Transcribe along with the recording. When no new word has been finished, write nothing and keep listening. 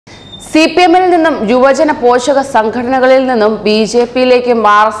സിപിഎമ്മിൽ നിന്നും യുവജന പോഷക സംഘടനകളിൽ നിന്നും ബിജെപിയിലേക്കും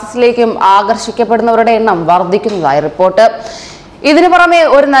ആർഎസ്എസിലേക്കും ആകർഷിക്കപ്പെടുന്നവരുടെ എണ്ണം വർദ്ധിക്കുന്നതായി റിപ്പോർട്ട്. ഇതിനു പുറമെ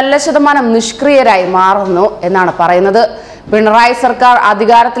ഒരു നല്ല ശതമാനം നിഷ്ക്രിയരായി മാറുന്നു എന്നാണ് പറയുന്നത്. പിണറായി സർക്കാർ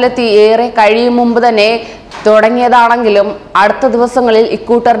അധികാരത്തിലെത്തി ഏറെ കഴിയും മുമ്പ് തന്നെ തുടങ്ങിയതാണെങ്കിലും അടുത്ത ദിവസങ്ങളിൽ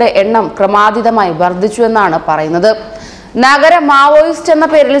ഇക്കൂട്ടരുടെ എണ്ണം ക്രമാതീതമായി വർദ്ധിച്ചു എന്നാണ് പറയുന്നത്. നഗര മാവോയിസ്റ്റ് എന്ന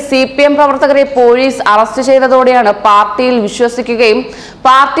പേരിൽ സിപിഎം പ്രവർത്തകരെ പോലീസ് അറസ്റ്റ് ചെയ്തതോടെയാണ് പാർട്ടിയിൽ വിശ്വസിക്കുകയും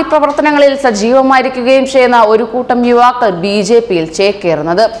പാർട്ടി പ്രവർത്തനങ്ങളിൽ സജീവമായിരിക്കുകയും ചെയ്യുന്ന ഒരു കൂട്ടം യുവാക്കൾ ബിജെപിയിൽ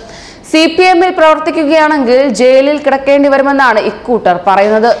ചേക്കേറുന്നത്. സിപിഎമ്മിൽ പ്രവർത്തിക്കുകയാണെങ്കിൽ ജയിലിൽ കിടക്കേണ്ടി വരുമെന്നാണ് ഇക്കൂട്ടർ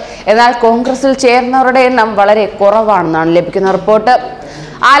പറയുന്നത്. എന്നാൽ കോൺഗ്രസിൽ ചേർന്നവരുടെ എണ്ണം വളരെ കുറവാണെന്നാണ് ലഭിക്കുന്ന റിപ്പോർട്ട്.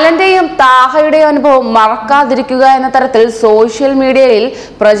 അലന്റെയും താഹയുടെയും അനുഭവം മറക്കാതിരിക്കുക എന്ന തരത്തിൽ സോഷ്യൽ മീഡിയയിൽ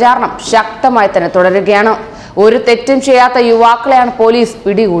പ്രചാരണം ശക്തമായി തന്നെ തുടരുകയാണ്. ഒരു തെറ്റും ചെയ്യാത്ത യുവാക്കളെയാണ് പോലീസ്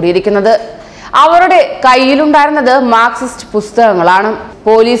പിടികൂടിയിരിക്കുന്നത്. അവരുടെ കയ്യിലുണ്ടായിരുന്നത് മാർക്സിസ്റ്റ് പുസ്തകങ്ങളാണ്.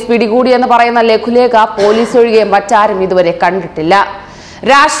 പോലീസ് പിടികൂടിയെന്ന് പറയുന്ന ലഘുലേഖ പോലീസ് ഒഴികെ മറ്റാരും ഇതുവരെ കണ്ടിട്ടില്ല.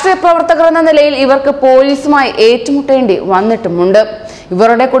 രാഷ്ട്രീയ പ്രവർത്തകർ എന്ന നിലയിൽ ഇവർക്ക് പോലീസുമായി ഏറ്റുമുട്ടേണ്ടി വന്നിട്ടുമുണ്ട്.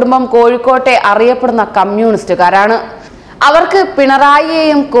 ഇവരുടെ കുടുംബം കോഴിക്കോട്ടെ അറിയപ്പെടുന്ന കമ്മ്യൂണിസ്റ്റുകാരാണ്. അവർക്ക്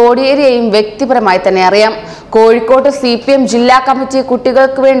പിണറായിയെയും കോടിയേരിയെയും വ്യക്തിപരമായി തന്നെ അറിയാം. കോഴിക്കോട്ട് സിപിഎം ജില്ലാ കമ്മിറ്റി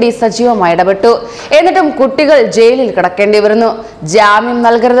കുട്ടികൾക്ക് വേണ്ടി സജീവമായി ഇടപെട്ടു. എന്നിട്ടും കുട്ടികൾ ജയിലിൽ കിടക്കേണ്ടി വരുന്നു. ജാമ്യം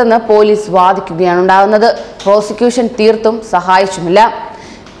നൽകരുതെന്ന് പോലീസ് വാദിക്കുകയാണ് ഉണ്ടാകുന്നത്. പ്രോസിക്യൂഷൻ തീർത്തും സഹായിച്ചുമില്ല.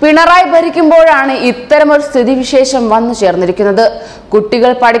 പിണറായി ഭരിക്കുമ്പോഴാണ് ഇത്തരമൊരു സ്ഥിതിവിശേഷം വന്നു ചേർന്നിരിക്കുന്നത്.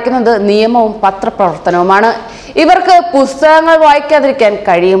 കുട്ടികൾ പഠിക്കുന്നത് നിയമവും പത്രപ്രവർത്തനവുമാണ്. ഇവർക്ക് പുസ്തകങ്ങൾ വായിക്കാതിരിക്കാൻ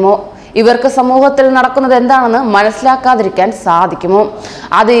കഴിയുമോ? ഇവർക്ക് സമൂഹത്തിൽ നടക്കുന്നത് എന്താണെന്ന് മനസ്സിലാക്കാതിരിക്കാൻ സാധിക്കുമോ?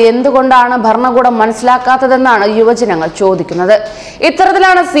 അത് എന്തുകൊണ്ടാണ് ഭരണകൂടം മനസ്സിലാക്കാത്തതെന്നാണ് യുവജനങ്ങൾ ചോദിക്കുന്നത്.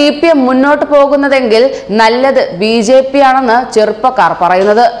 ഇത്തരത്തിലാണ് സിപിഎം മുന്നോട്ട് പോകുന്നതെങ്കിൽ നല്ലത് ബിജെപി ആണെന്ന് ചെറുപ്പക്കാർ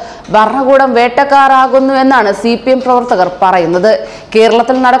പറയുന്നത്. ഭരണകൂടം വേട്ടക്കാരാകുന്നു എന്നാണ് സിപിഎം പ്രവർത്തകർ പറയുന്നത്.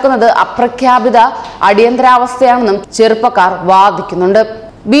 കേരളത്തിൽ നടക്കുന്നത് അപ്രഖ്യാപിത അടിയന്തരാവസ്ഥയാണെന്നും ചെറുപ്പക്കാർ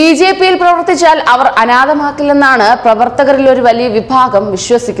വാദിക്കുന്നുണ്ട്. ബിജെപിയിൽ പ്രവർത്തിച്ചാൽ അവർ അനാഥമാക്കില്ലെന്നാണ് പ്രവർത്തകരിൽ ഒരു വലിയ വിഭാഗം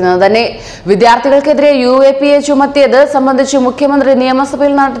വിശ്വസിക്കുന്നത് തന്നെ. വിദ്യാർത്ഥികൾക്കെതിരെ UAPA ചുമത്തിയത് സംബന്ധിച്ച് മുഖ്യമന്ത്രി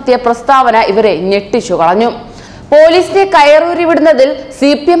നിയമസഭയിൽ നടത്തിയ പ്രസ്താവന ഇവരെ ഞെട്ടിച്ചു കളഞ്ഞു. പോലീസിനെ കയറൂരി വിടുന്നതിൽ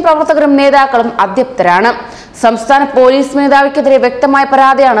സിപിഎം പ്രവർത്തകരും നേതാക്കളും അധ്യപ്തരാണ്. സംസ്ഥാന പോലീസ് മേധാവിക്കെതിരെ വ്യക്തമായ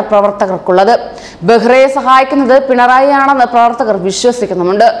പരാതിയാണ് പ്രവർത്തകർക്കുള്ളത്. ബെഹ്റയെ സഹായിക്കുന്നത് പിണറായിയാണെന്ന് പ്രവർത്തകർ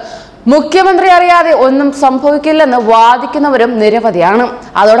വിശ്വസിക്കുന്നുമുണ്ട്. മുഖ്യമന്ത്രി അറിയാതെ ഒന്നും സംഭവിക്കില്ലെന്ന് വാദിക്കുന്നവരും നിരവധിയാണ്.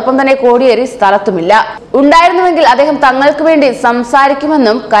 അതോടൊപ്പം തന്നെ കോടിയേരി സ്ഥലത്തുമില്ല. ഉണ്ടായിരുന്നുവെങ്കിൽ അദ്ദേഹം തങ്ങൾക്ക് വേണ്ടി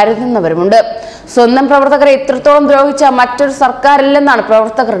സംസാരിക്കുമെന്നും കരുതുന്നവരുമുണ്ട്. സ്വന്തം പ്രവർത്തകരെ ഇത്രത്തോളം ദ്രോഹിച്ച മറ്റൊരു സർക്കാരില്ലെന്നാണ്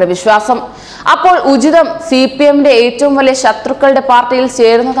പ്രവർത്തകരുടെ വിശ്വാസം. അപ്പോൾ ഉചിതം സിപിഎമ്മിന്റെ ഏറ്റവും വലിയ ശത്രുക്കളുടെ പാർട്ടിയിൽ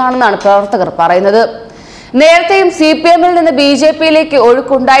ചേരുന്നതാണെന്നാണ് പ്രവർത്തകർ പറയുന്നത്. നേരത്തെയും സിപിഎമ്മിൽ നിന്ന് ബിജെപിയിലേക്ക്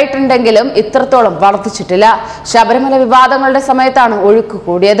ഒഴുക്കുണ്ടായിട്ടുണ്ടെങ്കിലും ഇത്രത്തോളം വർദ്ധിച്ചിട്ടില്ല. ശബരിമല വിവാദങ്ങളുടെ സമയത്താണ് ഒഴുക്ക്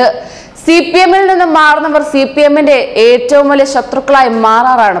കൂടിയത്. സിപിഎമ്മിൽ നിന്ന് മാറുന്നവർ സിപിഎമ്മിന്റെ ഏറ്റവും വലിയ ശത്രുക്കളായി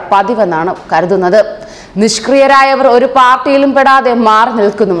മാറാറാണ് പതിവെന്നാണ് കരുതുന്നത്. നിഷ്ക്രിയരായവർ ഒരു പാർട്ടിയിലും പെടാതെ മാറി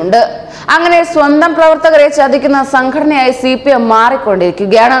നിൽക്കുന്നുമുണ്ട്. അങ്ങനെ സ്വന്തം പ്രവർത്തകരെ ചതിക്കുന്ന സംഘടനയായി സിപിഎം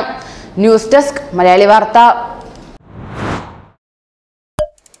മാറിക്കൊണ്ടിരിക്കുകയാണ്. ന്യൂസ് ഡെസ്ക് മലയാളി വാർത്ത.